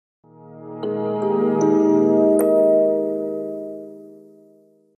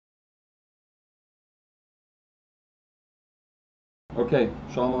Okay,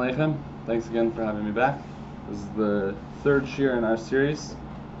 Shalom Aleichem. Thanks again for having me back. This is the third shir in our series,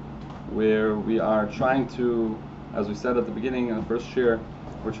 where we are trying to, as we said at the beginning in the first shir,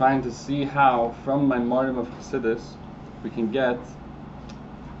 we're trying to see how, from my Marim of Chassidus, we can get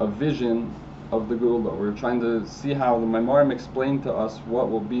a vision of the Geula. We're trying to see how the Maimarim explain to us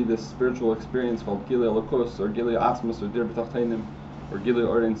what will be this spiritual experience called Gilui Elokus, or Gilui Atzmus, or Dir B'Tachteinim, or Gilui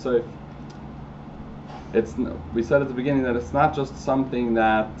Or Ein Sof. We said at the beginning that it's not just something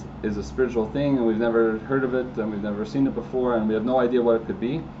that is a spiritual thing and we've never heard of it and we've never seen it before and we have no idea what it could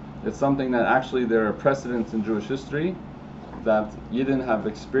be. It's something that actually there are precedents in Jewish history that Yidden have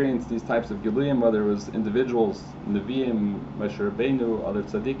experienced these types of Giluyim, whether it was individuals, Nevi'im, Moshe Rabbeinu, other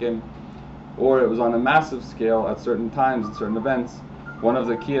Tzaddikim, or it was on a massive scale at certain times, at certain events. One of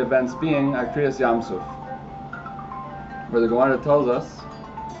the key events being at Kriyas Yam Suf, where the Gemara tells us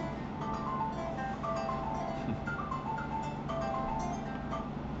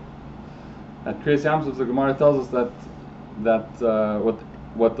at Kriyas Yam Suf, the Gemara tells us that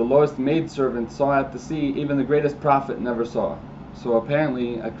what the lowest maidservant saw at the sea, even the greatest prophet never saw. So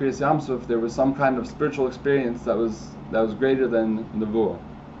apparently at Kriyas Yam Suf there was some kind of spiritual experience that was greater than Nevuah.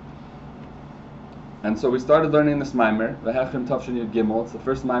 And so we started learning this Maimer, V'hechrim Tavshin Yud Gimel. It's the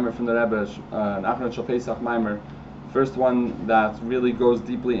first Maimer from the Rebbe, Achron Shal Pesach Maimer, first one that really goes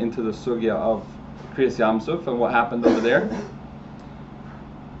deeply into the sugya of Kriyas Yam Suf and what happened over there.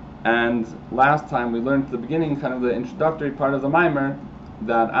 And last time we learned at the beginning kind of the introductory part of the Maimer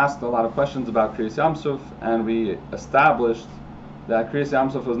that asked a lot of questions about Kriyas Yam Suf, and we established that Kriyas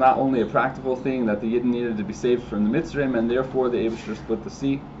Yam Suf was not only a practical thing, that the Yidden needed to be saved from the Mitzrayim, and therefore the Eibusher split the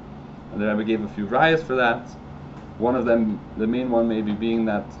sea. And the Rebbe gave a few rayas for that. One of them, the main one maybe being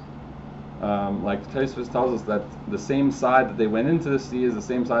that, like Tosfos tells us, that the same side that they went into the sea is the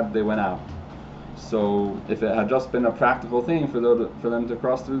same side that they went out. So if it had just been a practical thing for them to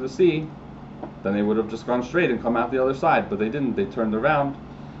cross through the sea, then they would have just gone straight and come out the other side. But they didn't. They turned around.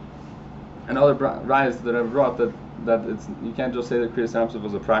 And other rayas that I've brought that it's, you can't just say that Kriyas Yam Suf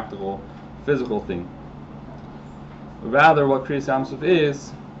was a practical, physical thing. Rather, what Kriyas Yam Suf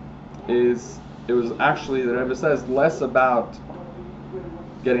is it was actually, the Rebbe says, less about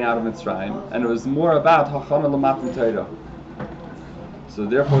getting out of Mitzrayim, and it was more about Hachana L'Matan Torah. So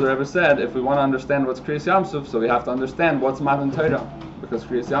therefore the Rebbe said, if we want to understand what's Kriyas Yam Suf, so we have to understand what's Matan Torah, because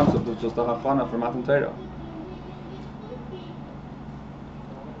Kriyas Yam Suf was just a Hachana for Matan Torah.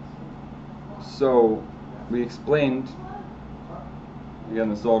 So we explained, again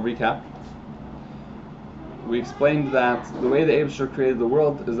this is all recap, we explained that the way the Eibusher created the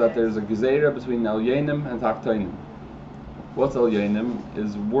world is that there's a gezeira between Elyonim and Tachtainim. What's Elyonim?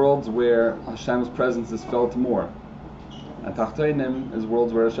 Is worlds where Hashem's presence is felt more. And Tachtainim is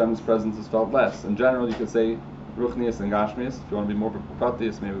worlds where Hashem's presence is felt less. In general, you could say Ruchnius and Gashmius. If you want to be more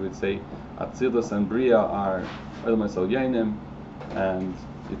pratious, maybe we'd say Atzilus and Bria are Elmas Elyonim, and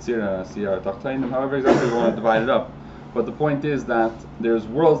Yitzira and Asiyah are Tachtainim. However exactly we want to divide it up. But the point is that there's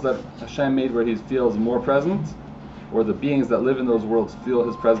worlds that Hashem made where He feels more present, or the beings that live in those worlds feel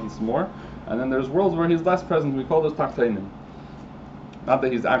His presence more, and then there's worlds where He's less present. We call those Tachtainim. Not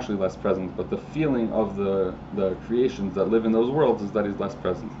that He's actually less present, but the feeling of the creations that live in those worlds is that He's less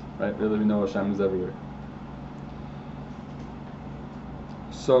present. Right? Really, we know Hashem is everywhere.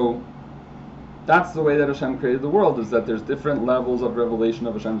 So that's the way that Hashem created the world, is that there's different levels of revelation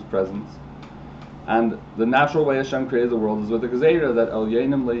of Hashem's presence. And the natural way Hashem created the world is with the gezeira that El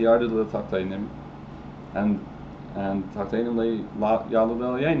Yenim le Yarded le Tachtainim, and Tachtainim le Yarded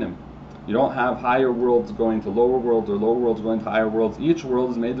el Yenim. You don't have higher worlds going to lower worlds or lower worlds going to higher worlds. Each world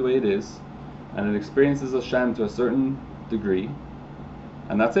is made the way it is, and it experiences Hashem to a certain degree,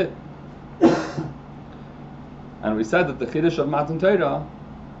 and that's it. And we said that the Chiddush of Matan Torah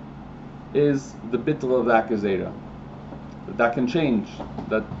is the bittul of that gezeira. That can change,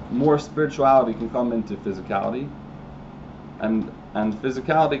 that more spirituality can come into physicality, and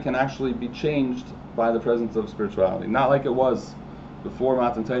physicality can actually be changed by the presence of spirituality. Not like it was before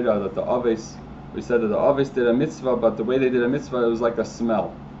Matan Torah, that the Aves, we said that the Aves did a mitzvah, but the way they did a mitzvah, it was like a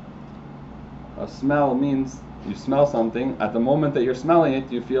smell. A smell means you smell something, at the moment that you're smelling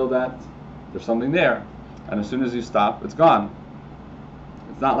it, you feel that there's something there, and as soon as you stop, it's gone.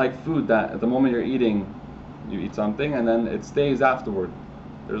 It's not like food that at the moment you're eating, you eat something and then it stays afterward.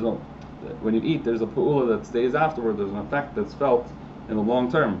 When you eat, there's a pu'ula that stays afterward. There's an effect that's felt in the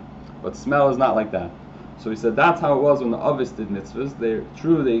long term. But smell is not like that. So we said that's how it was when the Avis did mitzvahs.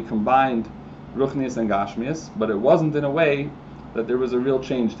 They combined Ruchnius and Gashmius, but it wasn't in a way that there was a real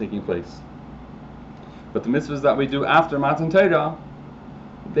change taking place. But the mitzvahs that we do after Matan Torah,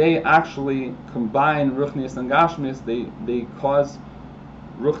 they actually combine Ruchnius and Gashmius. They cause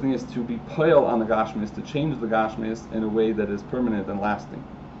Ruchnius to be poil on the Gashmias, to change the Gashmias in a way that is permanent and lasting.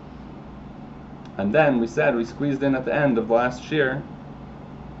 And then we squeezed in at the end of the last shir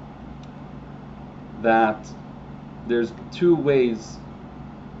that there's two ways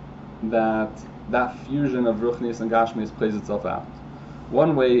that fusion of Ruchnius and Gashmias plays itself out.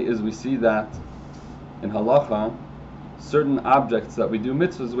 One way is we see that in halacha, certain objects that we do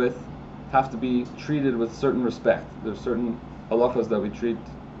mitzvahs with have to be treated with certain respect. There's certain halachas that we treat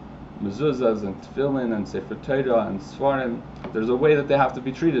mezuzahs and tefillin and sefer Torah and svarim. There's a way that they have to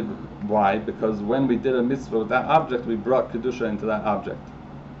be treated. Why? Because when we did a mitzvah with that object, we brought kedusha into that object.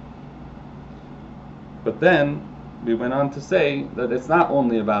 But then we went on to say that it's not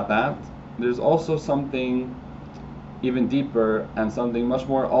only about that. There's also something even deeper and something much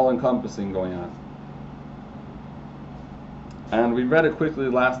more all-encompassing going on. And we read it quickly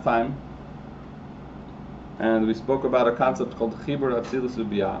last time, and we spoke about a concept called chibur atzilus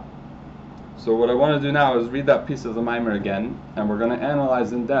ubiyah. So what I want to do now is read that piece of the Maimer again, and we're going to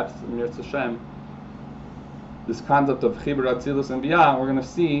analyze in depth, in Yirtzeh Hashem, this concept of chibur atzilus and biyah. We're going to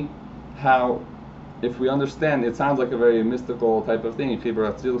see how, if we understand, it sounds like a very mystical type of thing, chibur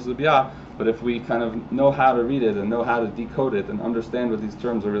atzilus ubiyah, but if we kind of know how to read it and know how to decode it and understand what these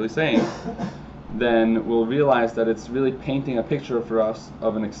terms are really saying, then we'll realize that it's really painting a picture for us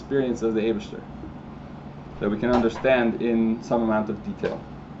of an experience of the Eibishter that we can understand in some amount of detail.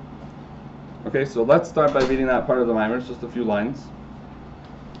 Okay, so let's start by reading that part of the Maimer. It's just a few lines.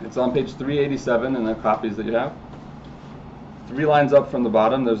 It's on page 387 in the copies that you have. 3 lines up from the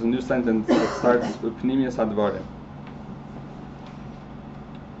bottom, there's a new sentence that starts with Pnimius Hadvarim.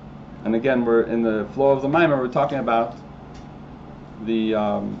 And again, we're in the flow of the Maimer. We're talking about the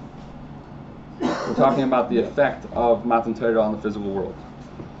effect of Matan Torah on the physical world.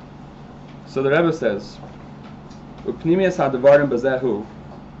 So the Rebbe says, "Upnimius hadvarim bazehu,"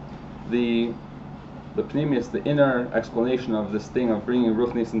 the pnimius, the inner explanation of this thing of bringing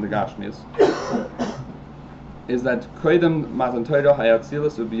Ruchnis into Gashmias, is that koidem Matan Torah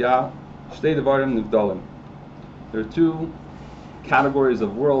hayatzilus ubiyah shtei dvarim nivdalim. There are 2 categories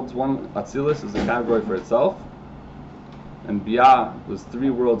of worlds. One, Atzilus, is a category for itself, and Biyah was 3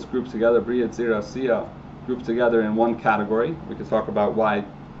 worlds grouped together, Bria, Tzira, Asiya, grouped together in one category. We can talk about why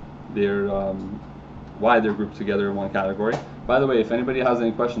they're grouped together in one category. By the way, if anybody has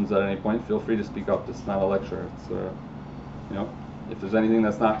any questions at any point, feel free to speak up. This is not a lecture. It's if there's anything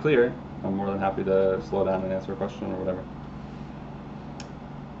that's not clear, I'm more than happy to slow down and answer a question or whatever.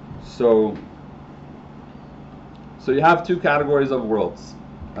 So you have 2 categories of worlds,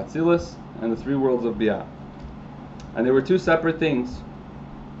 Atzilus and the 3 worlds of Biyah. And they were 2 separate things.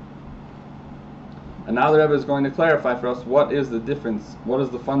 And now the Rebbe is going to clarify for us what is the difference, what is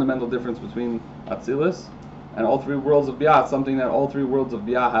the fundamental difference between Atzilus and all 3 worlds of Biyah. It's something that all 3 worlds of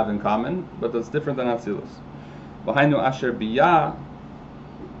Biyah have in common, but that's different than Atzilus. V'hainu asher Biyah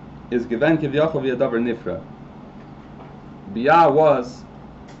is given kivyachav yadavar nifra. Biyah was,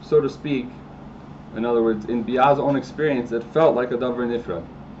 so to speak, in other words, in Biyah's own experience, it felt like a davar nifra.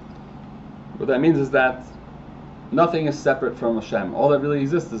 What that means is that nothing is separate from Hashem. All that really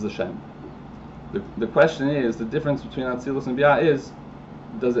exists is Hashem. The question is, the difference between Atzilus and Biyah is,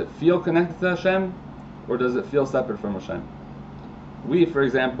 does it feel connected to Hashem, or does it feel separate from Hashem? We, for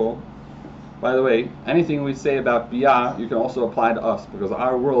example, by the way, anything we say about Biyah, you can also apply to us, because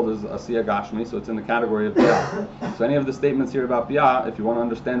our world is Asiya Gashmi, so it's in the category of Biyah. So any of the statements here about Biyah, if you want to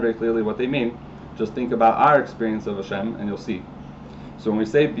understand very clearly what they mean, just think about our experience of Hashem, and you'll see. So when we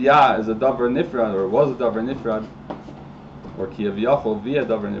say Biyah is a davar nifrad, or was a davar nifrad, or ki aviyachol via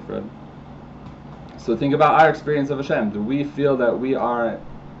davar nifrad, so think about our experience of Hashem. Do we feel that we are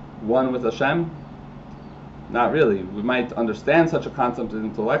one with Hashem? Not really. We might understand such a concept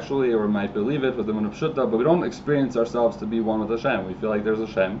intellectually, or we might believe it with the Munah Pshuta, but we don't experience ourselves to be one with Hashem. We feel like there's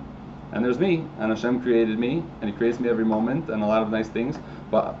Hashem, and there's me, and Hashem created me, and He creates me every moment, and a lot of nice things,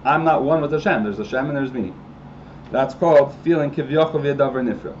 but I'm not one with Hashem. There's Hashem and there's me. That's called feeling kivyochav yadavar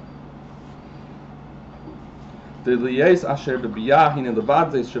nifra. The liyes asher b'biyah hine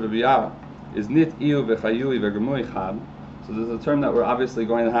levad zeis sheb'biyah is nit iu v'chayui v'gemui chad. So there's a term that we're obviously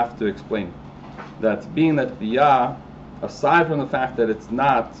going to have to explain. That being that Biyah, aside from the fact that it's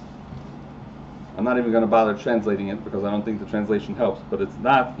not, I'm not even going to bother translating it because I don't think the translation helps, but it's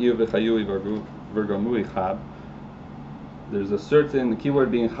not iu v'chayui v'gemui chad. There's a certain, the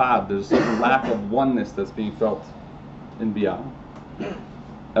keyword being chad, there's a certain lack of oneness that's being felt in Biyah.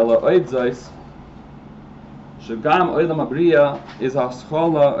 Ela oid zeis, shegam oidam abriya is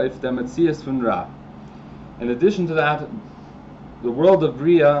haschola of the metzias fun ra. In addition to that, the world of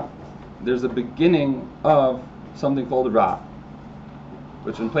Bria, there's a beginning of something called Ra.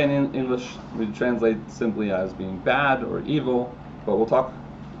 which in plain English we translate simply as being bad or evil, but we'll talk,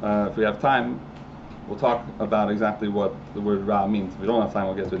 if we have time, we'll talk about exactly what the word Ra means. If we don't have time,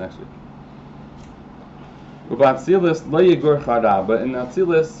 we'll get to it next week. But in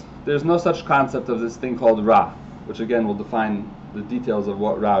Atzilus, there's no such concept of this thing called Ra, which again will define the details of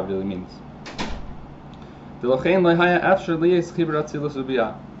what Ra really means. So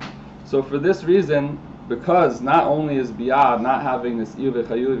for this reason, because not only is Biyah not having this Iyuv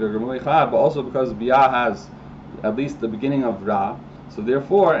v'Chayuv v'Gemui Chad, but also because Biyah has at least the beginning of Ra, so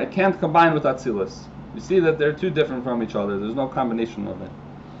therefore it can't combine with Atzilus. You see that they're two different from each other. There's no combination of it.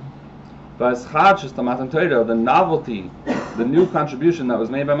 But as Chad the Matan Torah, the novelty, the new contribution that was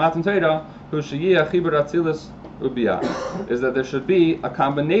made by Matan Torah, is that there should be a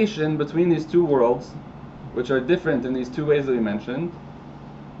combination between these two worlds, which are different in these two ways that we mentioned,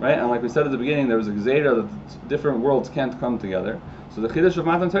 right? And like we said at the beginning, there was a gzeira that different worlds can't come together. So the chiddush of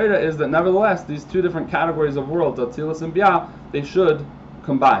Matan Torah is that nevertheless, these two different categories of worlds, Atzilus and Biyah, they should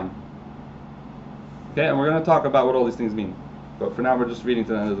combine. Okay, and we're going to talk about what all these things mean. But for now, we're just reading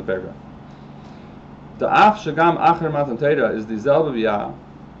to the end of the paragraph. The af shagam acher Matan Torah is the zelba Biyah,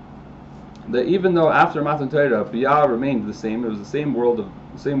 that even though after Matan Torah, Biyah remained the same, it was the same worlds of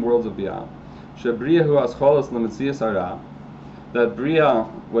Biyah. That Bria,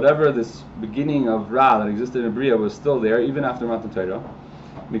 whatever this beginning of Ra that existed in Bria was still there even after Matan Torah.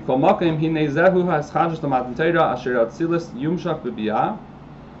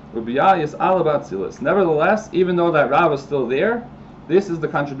 Nevertheless, even though that Ra was still there, this is the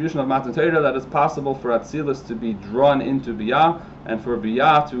contribution of Matan Torah that is possible for Atzilus to be drawn into Biyah and for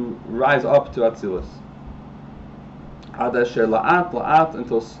Biyah to rise up to Atzilus.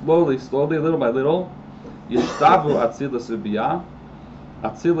 Until slowly, little by little, Yishtavu Atzilus u'Biyah,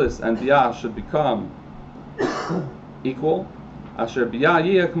 Atzilus and Biyah should become equal. Asher Biyah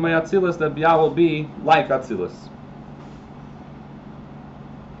yiyeh k'mei Atzilus, that Biyah will be like Atzilus.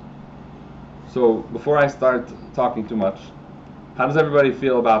 So before I start talking too much, how does everybody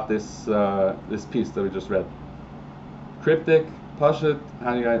feel about this this piece that we just read? Cryptic, Pashut,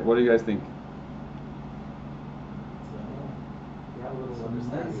 what do you guys think?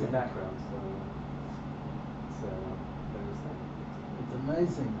 Understand the background, so it's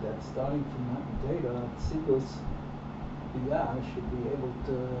amazing that starting from Matan Torah, Atzilus Biyah should be able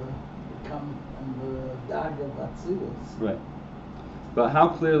to become on the dag of Atzilus. Right. But how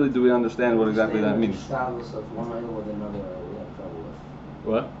clearly do we understand what exactly that means? Establish of one item with another, we have trouble with.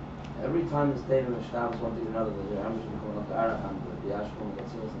 What? Every time the statement establishes one thing or another, the Rambam should become like the Araham, the Yashkum, the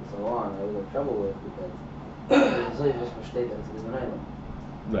Atzilus, and so on, we have trouble with because it's just versteht that it's an item.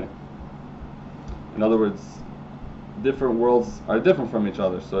 Right. In other words, different worlds are different from each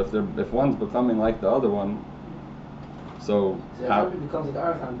other. So if one's becoming like the other one, so how? If it becomes like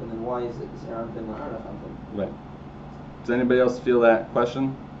Aracham, then why is it Aracham not Aracham? Right. Does anybody else feel that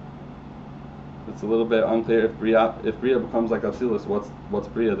question? It's a little bit unclear. If Bria becomes like Atzilus, what's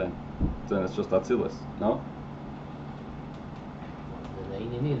Bria then? Then it's just Atzilus, no? The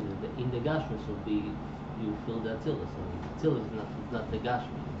Indian is in the Gashmis will be you feel the Atzilus. Atzilus is not the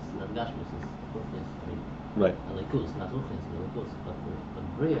Gashmis. It's not Gashmis. It's Ruchnis. Right. Alikus, not Ruchnis. Alikus. But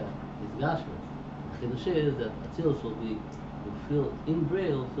Bria is Gashmis. The chiddush is that Atzilus will feel in Bria.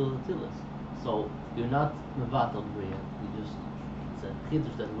 You'll feel Atzilus. So you're not mevatel Bria. You just it's a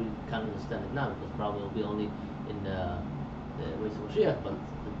chiddush that we can't understand it now because probably it'll be only in the race of Mashiach. But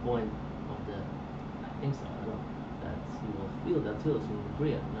the point of I think so. I don't know that you will feel that Atzilus in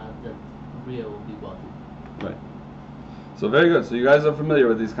Bria, not that Bria will be bought. Right. So very good. So you guys are familiar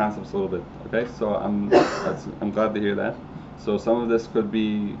with these concepts a little bit. Okay. So I'm glad to hear that. So some of this could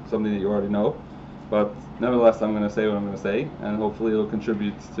be something that you already know, but nevertheless, I'm going to say what I'm going to say, and hopefully it'll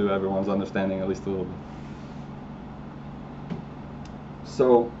contribute to everyone's understanding at least a little bit.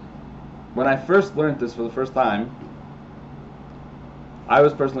 So when I first learned this for the first time, I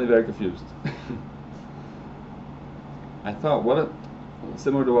was personally very confused. I thought,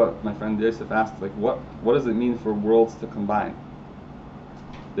 similar to what my friend Yosef asked, like what does it mean for worlds to combine?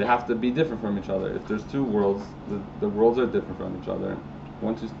 They have to be different from each other. If there's two worlds, the worlds are different from each other.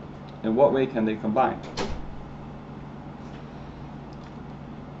 In what way can they combine?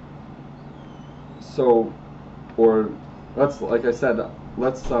 So, or let's put aside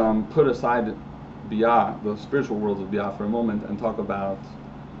Biyah, the spiritual worlds of Biyah, for a moment, and talk about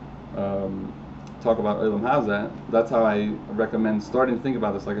Olam Hazeh. That's how I recommend starting to think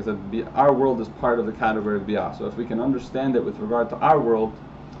about this. Like I said, our world is part of the category of Biyah. So if we can understand it with regard to our world,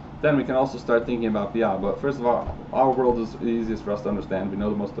 then we can also start thinking about Biyah. But first of all, our world is the easiest for us to understand. We know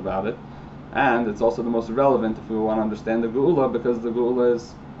the most about it. And it's also the most relevant if we want to understand the Geula, because the Geula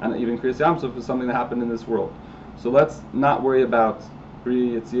is, and even Kriyas Yamsuf, is something that happened in this world. So let's not worry about Bri,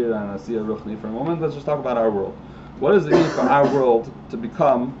 Yitzir, and Asiya Ruchni for a moment. Let's just talk about our world. What does it mean for our world to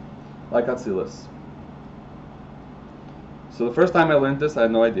become like Atzilus? So the first time I learned this, I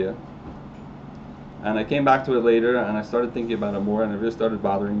had no idea. And I came back to it later, and I started thinking about it more, and it really started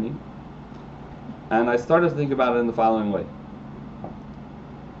bothering me. And I started to think about it in the following way.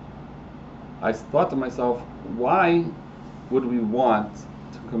 I thought to myself, why would we want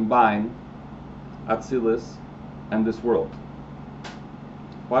to combine Atzilus and this world?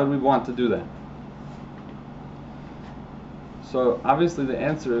 Why would we want to do that? So obviously the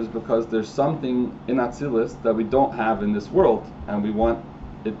answer is because there's something in Atzilus that we don't have in this world, and we want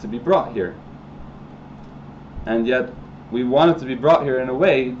it to be brought here. And yet we want it to be brought here in a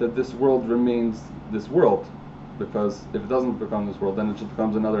way that this world remains this world, because if it doesn't become this world, then it just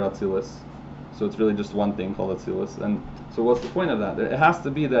becomes another Atzilus. So it's really just one thing called Atzilus. And so what's the point of that? It has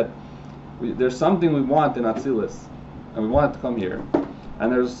to be that there's something we want in Atzilus, and we want it to come here.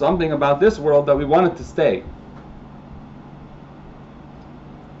 And there's something about this world that we want it to stay.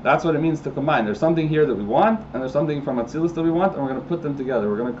 That's what it means to combine. There's something here that we want, and there's something from Atzilus that we want, and we're going to put them together.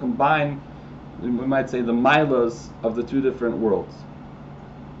 We're going to combine, we might say, the milas of the two different worlds.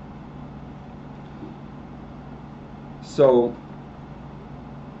 So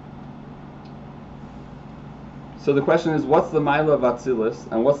the question is, what's the mila of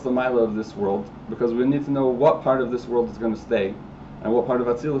Atzilus and what's the mila of this world? Because we need to know what part of this world is going to stay and what part of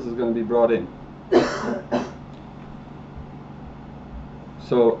Atzilus is going to be brought in.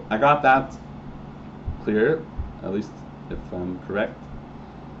 So I got that clear, at least if I'm correct.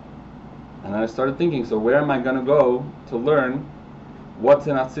 And then I started thinking, so where am I going to go to learn what's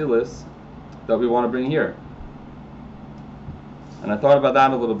in Atzilus that we want to bring here? And I thought about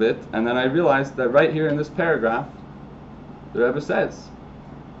that a little bit, and then I realized that right here in this paragraph, the Rebbe says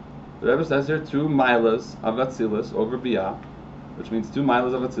here 2 milas of Atzilus over Biyah, which means 2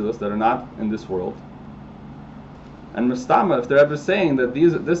 milas of Atzilus that are not in this world. And Mustama, if the Rebbe is saying that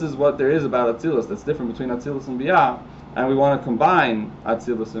this is what there is about Atzilus that's different between Atzilus and Biyah, and we want to combine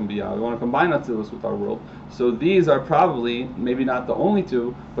Atzilus and Biyah, we want to combine Atzilus with our world, so these are probably, maybe not the only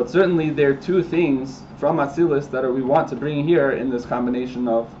 2, but certainly they're 2 things from Atzilus that we want to bring here in this combination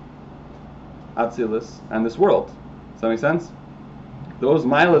of Atzilus and this world. Does that make sense? Those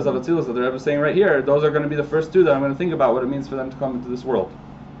milas of Atzilus that the Rebbe is saying right here, those are going to be the first 2 that I'm going to think about what it means for them to come into this world.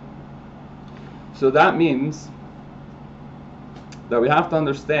 So that means that we have to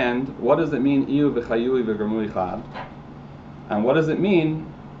understand, what does it mean Iyu v'chayui v'garmu ichad, and what does it mean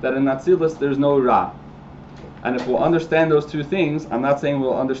that in Atzilus there's no Ra? And if we'll understand those 2 things, I'm not saying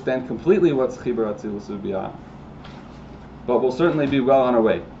we'll understand completely what's Chibur Atzilus Ubiyah, but we'll certainly be well on our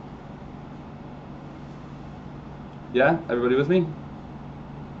way. Yeah? Everybody with me?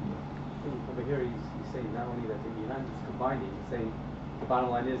 Over here he's saying not only that you're not just combining, he's saying the bottom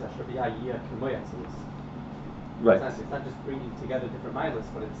line is Asher Biyah Yiyah K'moy Atzilus. Right. It's not just bringing together different milas,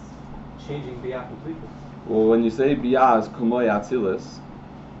 but it's changing Biyah completely. Well, when you say Biyah is Kumoy Atzilus,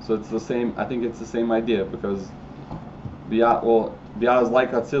 so it's the same, I think it's the same idea, because Biyah is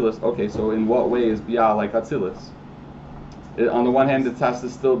like Atzilus. Okay, so in what way is Biyah like Atzilus? On the one hand, it has to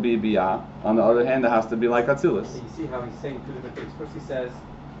still be Biyah. On the other hand, it has to be like Atzilus. So you see how he's saying 2 different things. First he says,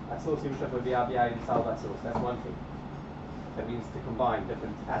 Atzilus Yerusha Biyah Biyah Yitzal Atzilus. That's one thing. That means to combine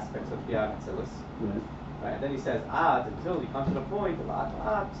different aspects of Biyah and Atzilus. Right. Right, and then he says Ad until you come to the point of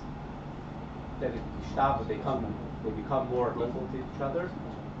Ad that they become more equal to each other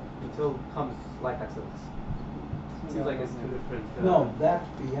until it comes like Atzilus. It seems like it's 2 different. No, that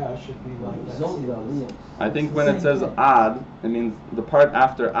Biyah should be like Atzilus. I think when it says Ad, it means the part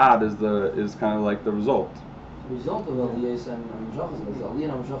after Ad is kind of like the result. The result of Aliyah and Mshachas is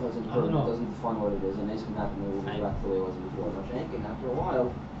Aliyah and Mshachas is important. It doesn't define what it is, and this can happen back the way it was before. Mashenkin, after a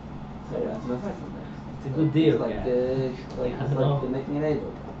while, it's an effect from that. It's a good deal. It's like making an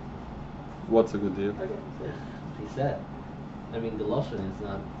able. What's a good deal? He said. I mean, the Lashon is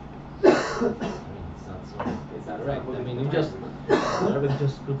not. It's not so. It's not correct. right. I mean, you just. Whatever you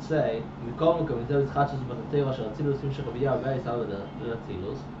just could say.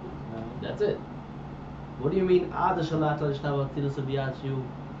 That's it. What do you mean? I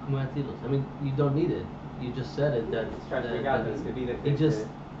mean, you don't need it. You just said it. That It's trying to figure out that it's going to be that it just.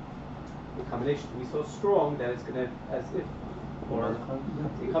 the combination will be so strong that it's going to, as if, or it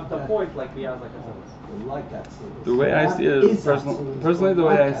comes to a point like Biyah is like Atzilus. Like Atzilus. The way I see it, Is personally, the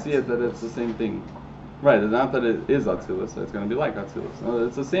way like I see it, that it's the same thing. Right, it's not that it is Atzilus, it's going to be like Atzilus. No,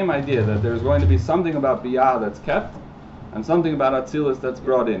 it's the same idea that there's going to be something about Biyah that's kept, and something about Atzilus that's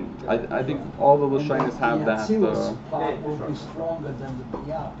brought in. I think all the Lashonis have that. The Atzilus part will be stronger than the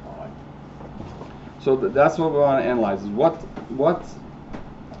Biyah part. So that's what we want to analyze: is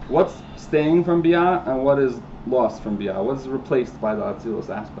what's staying from Biyah and what is lost from Biyah. What is replaced by the Atzilus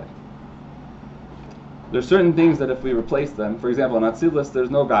aspect? There's certain things that if we replace them, for example, in Atzilus there's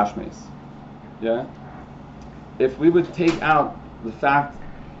no Gashmis. Yeah. If we would take out Gashmis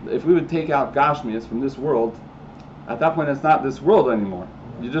from this world, at that point it's not this world anymore.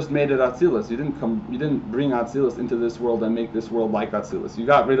 You just made it Atzilus. You didn't bring Atzilus into this world and make this world like Atzilus. You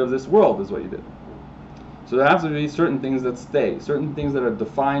got rid of this world is what you did. So there have to be certain things that stay, certain things that are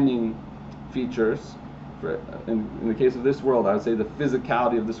defining features. In the case of this world, I would say the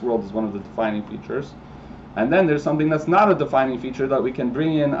physicality of this world is one of the defining features. And then there's something that's not a defining feature that we can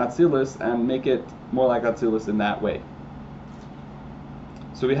bring in Atzilus and make it more like Atzilus in that way.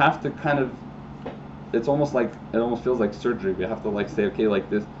 So we have to kind of, it almost feels like surgery. We have to say, okay, like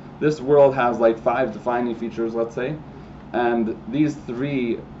this world has 5 defining features, let's say, and these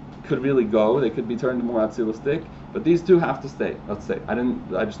 3 could really go. They could be turned more Atzilistic, but these 2 have to stay. Let's say I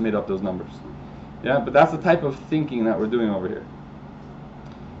just made up those numbers. Yeah, but that's the type of thinking that we're doing over here.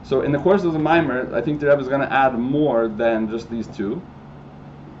 So in the course of the Maimer, I think the Rebbe is going to add more than just these 2.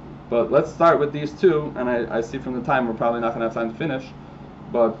 But let's start with these 2, and I see from the time we're probably not going to have time to finish.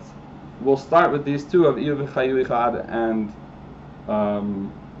 But we'll start with these 2 of Iyu v'chayu ichad and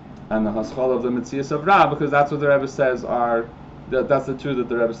the Haschal of the Metzias of Ra, because that's what the Rebbe says that's the 2 that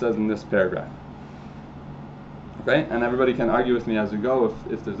the Rebbe says in this paragraph. Okay, and everybody can argue with me as we go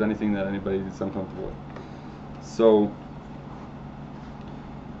if there's anything that anybody is uncomfortable with.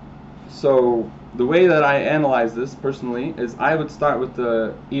 So the way that I analyze this personally is I would start with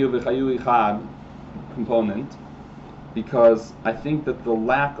the Iyu v'chayu ichad component, because I think that the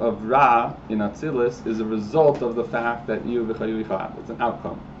lack of Ra in Atzilus is a result of the fact that Iyu v'chayu ichad. It's an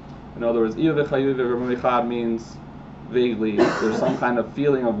outcome. In other words, Iyu v'chayu ichad means vaguely there's some kind of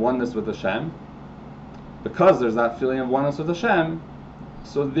feeling of oneness with Hashem. Because there's that feeling of oneness with Hashem,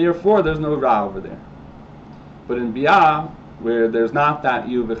 so therefore there's no Ra over there. But in Biyah, where there's not that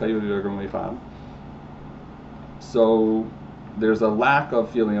Iyu v'chayu v'chad, so there's a lack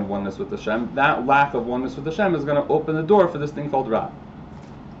of feeling of oneness with Hashem. That lack of oneness with Hashem is going to open the door for this thing called Ra.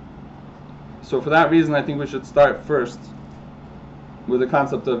 So for that reason, I think we should start first with the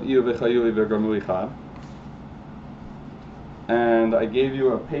concept of Iyu v'chayu v'chad. And I gave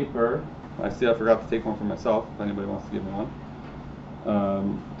you a paper. I see I forgot to take one for myself, if anybody wants to give me one.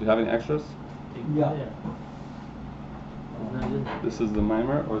 Do you have any extras? Yeah. This is the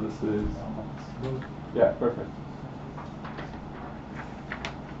Maimer, or this is... Yeah, perfect.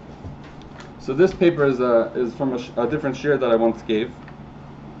 So this paper is from a different shir that I once gave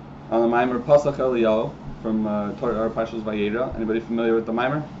on the Maimer Pasach Eliyahu from Torah Parshas Vayera. Anybody familiar with the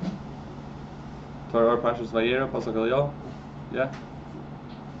Maimer? Torah Parshas Vayera, Pasach Eliyahu? Yeah?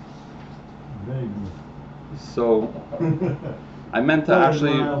 Vaguely. So I meant to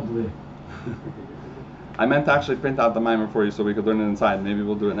actually print out the Maimer for you so we could learn it inside. Maybe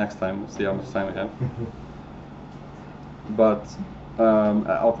we'll do it next time. We'll see how much time we have. But at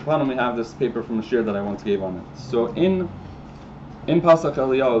Al Kapanim we have this paper from a shir that I once gave on it. So in Pasach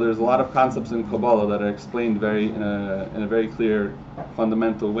Eliyahu there's a lot of concepts in Kabbalah that are explained in a very clear,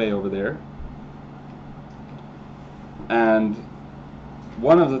 fundamental way over there. And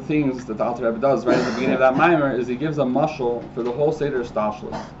one of the things that the Alter Rebbe does right at the beginning of that Maimer is he gives a mashal for the whole Seder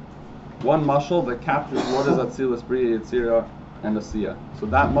Shtashlis. One mashal that captures what is Atzilus, Bria, Yetzira, and Asiya. So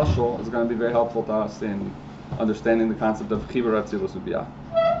that mashal is going to be very helpful to us in understanding the concept of Chibur Atzilus Ubiyah.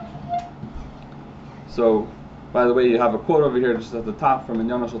 So, by the way, you have a quote over here just at the top from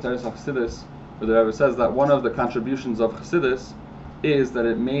Inyan Shel Teres HaChassidus, where the Rebbe says that one of the contributions of Chassidus is that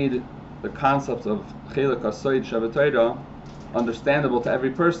it made the concept of Chelek HaSoid Shabbat understandable to every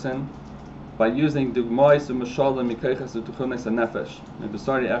person by using dugmois u'mashalim mikayches u'tuchunes ha'nefesh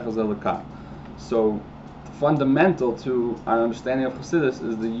b'sari echaz elokah. So fundamental to our understanding of Chassidus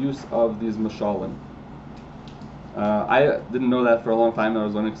is the use of these mashalim. I didn't know that for a long time when I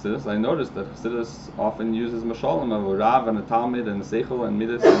was learning Chassidus. I noticed that Chassidus often uses mashalim of a Rav and a Talmud and a Seichel and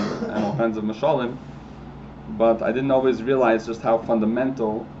Midas and all kinds of mashalim, but I didn't always realize just how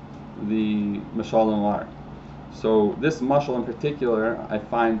fundamental the mashalim are. So this mashal in particular, I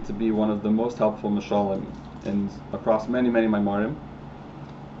find to be one of the most helpful mashalim across many Maimarim,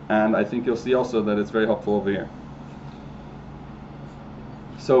 and I think you'll see also that it's very helpful over here.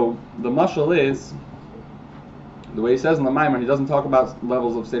 So the mashal is, the way he says in the Maimer, he doesn't talk about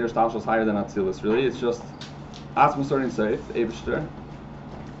levels of Seder Shtashlis higher than Atzilus, really. It's just Atzma Sorin Seif, Eibishter,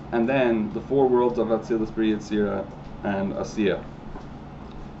 and then the 4 worlds of Atzilus, Bria, Yetzira, and Asiya.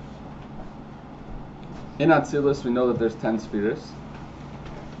 In Atzilus, we know that there's 10 spheres.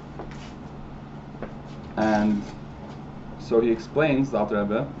 And so he explains, the Alter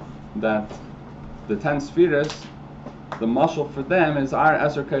Rebbe, that the 10 spheres, the mashal for them is our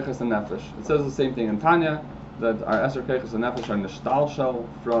Eser Keiches and Nefesh. It says the same thing in Tanya, that our Eser Keiches and Nefesh are nishtalshel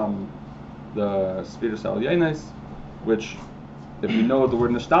from the spheres El Yenes, which, if we know what the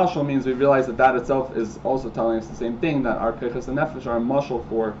word nishtalshel means, we realize that that itself is also telling us the same thing, that our Keiches and Nefesh are a mashal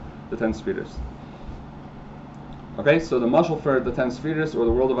for the 10 spheres. Okay, so the mashal for the 10 spheres, or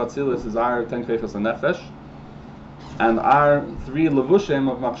the world of Atzilus, is our 10 Keiches and Nefesh. And our 3 levushim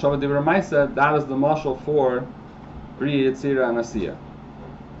of Machshava Dibur Maisa, that is the mashal for Bria, Yetzira, and Asiya.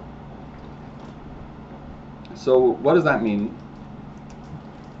 So what does that mean?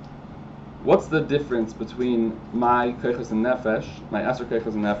 What's the difference between my Keiches and Nefesh, my Eser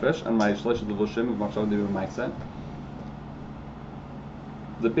Keiches and Nefesh, and my Shlesh levushim of Machshava Dibur Maisa?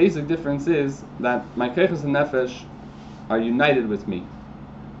 The basic difference is that my Keiches and Nefesh are united with me.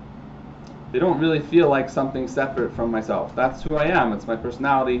 They don't really feel like something separate from myself. That's who I am, it's my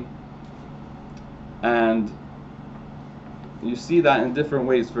personality. And you see that in different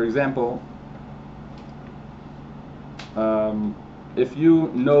ways. For example, if you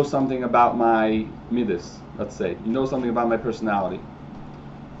know something about my midas, let's say, you know something about my personality,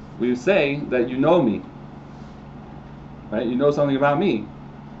 we say that you know me, right? You know something about me.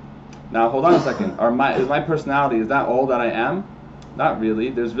 Now, hold on a second. Is my personality, is that all that I am? Not really.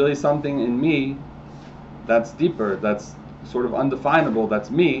 There's really something in me that's deeper, that's sort of undefinable, that's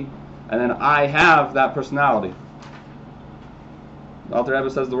me, and then I have that personality. The Alter Rebbe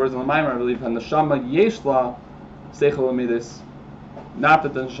says the words in the Maimer, I believe, Neshama yeshla seichel u'midas. Not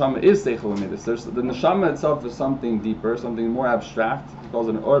that the Neshama is seichel u'midas. The Neshama itself is something deeper, something more abstract. He calls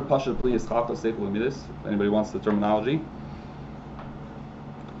it an or pashat pli yischachos seichel u'midas, if anybody wants the terminology.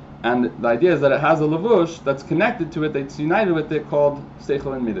 And the idea is that it has a levush that's connected to it, that's united with it, called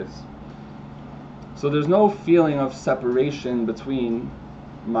seichel and midas. So there's no feeling of separation between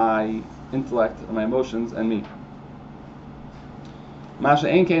my intellect and my emotions and me. Once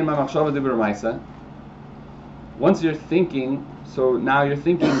you're thinking, so now you're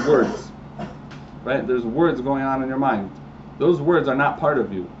thinking words, right? There's words going on in your mind. Those words are not part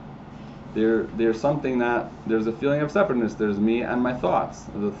of you. They're something that, there's a feeling of separateness. There's me and my thoughts.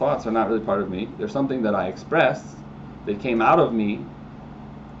 The thoughts are not really part of me. They're something that I expressed. They came out of me,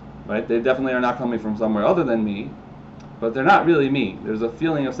 right? They definitely are not coming from somewhere other than me, but they're not really me. There's a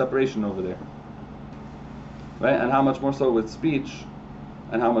feeling of separation over there, right? And how much more so with speech,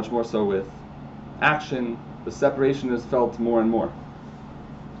 and how much more so with action, the separation is felt more and more.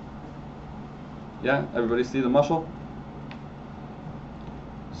 Yeah, everybody see the mashal?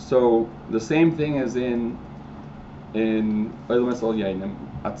 So the same thing is in Olam Esol Yainim,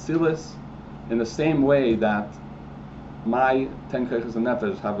 Atzilus, in the same way that my 10 Keiches and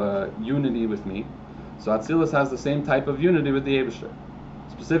Nefesh have a unity with me. So Atzilus has the same type of unity with the Eibusher,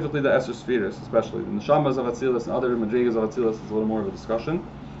 specifically the Eser Spheres, especially the Neshamas of Atzilus and other Madrigas of Atzilus is a little more of a discussion.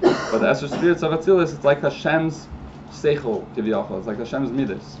 But the Eser Spheres of Atzilus, it's like Hashem's Seichel Kiviyachol, it's like Hashem's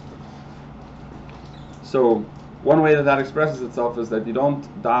Midas. So one way that expresses itself is that you don't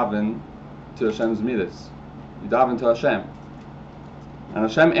daven to Hashem's midas. You daven to Hashem. And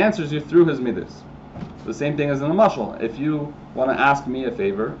Hashem answers you through His midas. The same thing as in the mashal. If you want to ask me a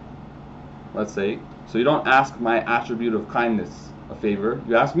favor, let's say, so you don't ask my attribute of kindness a favor,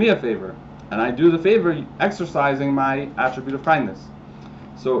 you ask me a favor. And I do the favor exercising my attribute of kindness.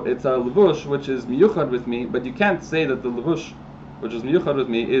 So it's a levush which is miyuchad with me, but you can't say that the levush which is miyuchad with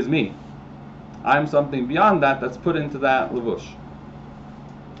me is me. I'm something beyond that that's put into that levush.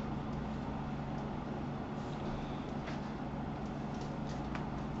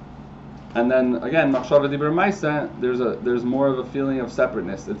 And then again, machshava dibur maisa, there's more of a feeling of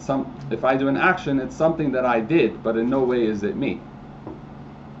separateness. If I do an action, it's something that I did, but in no way is it me.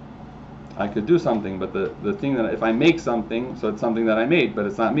 I could do something, but the thing that if I make something, so it's something that I made, but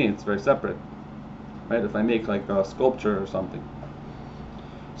it's not me. It's very separate, right? If I make like a sculpture or something.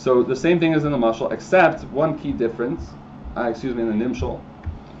 So the same thing as in the mashal, except one key difference, in the nimshal.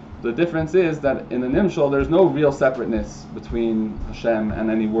 The difference is that in the nimshal there's no real separateness between Hashem and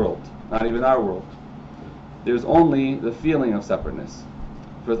any world, not even our world. There's only the feeling of separateness.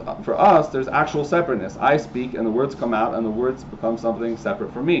 For us, there's actual separateness. I speak and the words come out and the words become something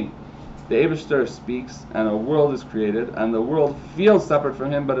separate from me. The Eibishter speaks and a world is created and the world feels separate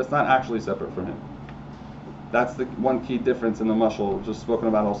from him, but it's not actually separate from him. That's the one key difference in the mashal, just spoken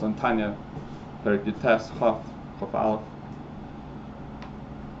about also in Tanya, Perik Yutes, Chaf Aleph.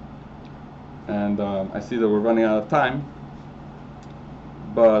 And I see that we're running out of time,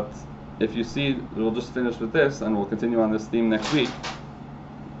 but if you see, we'll just finish with this and we'll continue on this theme next week.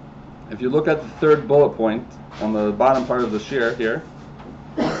 If you look at the third bullet point on the bottom part of the shir here,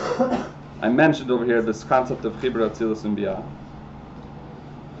 I mentioned over here this concept of Chibur Atzilus and Biyah.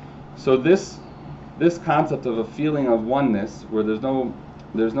 So this concept of a feeling of oneness where there's no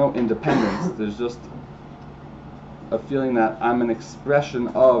independence, there's just a feeling that I'm an expression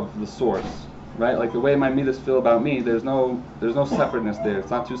of the source, right? Like the way my midas feel about me, there's no separateness there.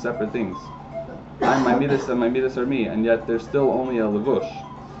 It's not two separate things. I'm my midas and my midas are me, and yet there's still only a levush.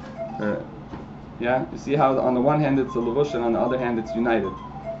 Yeah, you see how on the one hand it's a levush and on the other hand it's united.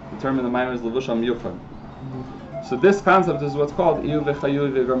 The term in the Maimon is levush amiyuchad. So this concept is what's called iyu v'chayu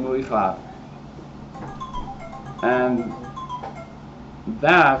v'garmu ichad. And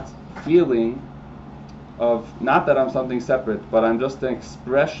that feeling of not that I'm something separate, but I'm just an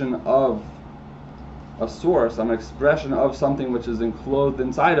expression of a source, I'm an expression of something which is enclosed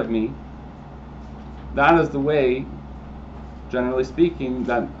inside of me, that is the way, generally speaking,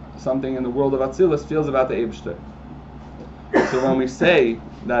 that something in the world of Atzilus feels about the Eibishter. So when we say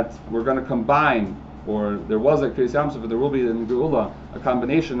that we're going to combine, or there was a Kriyas Yamsuf, there will be in Geula, a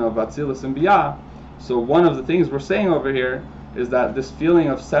combination of Atzilus and Biyah, so one of the things we're saying over here is that this feeling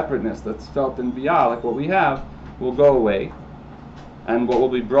of separateness that's felt in Biyah, like what we have, will go away. And what will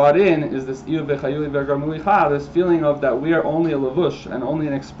be brought in is this Iyu v'chayu v'garmu ichad, this feeling of that we are only a levush and only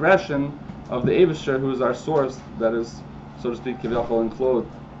an expression of the Eibishter, who is our source, that is, so to speak, kiviyachol enclosed.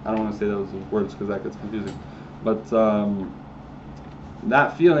 I don't want to say those words because that gets confusing. But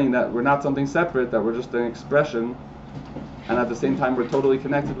that feeling that we're not something separate, that we're just an expression, and at the same time we're totally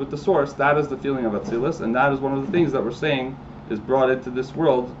connected with the source, that is the feeling of Atzilus, and that is one of the things that we're saying is brought into this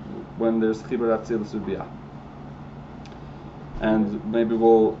world when there's Chibur Atzilus Ubiyah. And maybe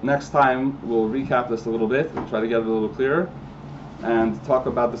next time we'll recap this a little bit and try to get it a little clearer, and talk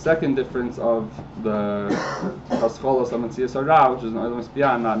about the second difference of the Chascholos Amatzias Hara, which is an Olam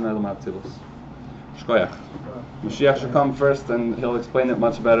Biyah and not an Olam Atzilus. Shkoyach. Mashiach should come first and he'll explain it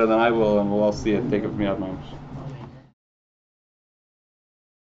much better than I will, and we'll all see it. Take it from Yad Mamash.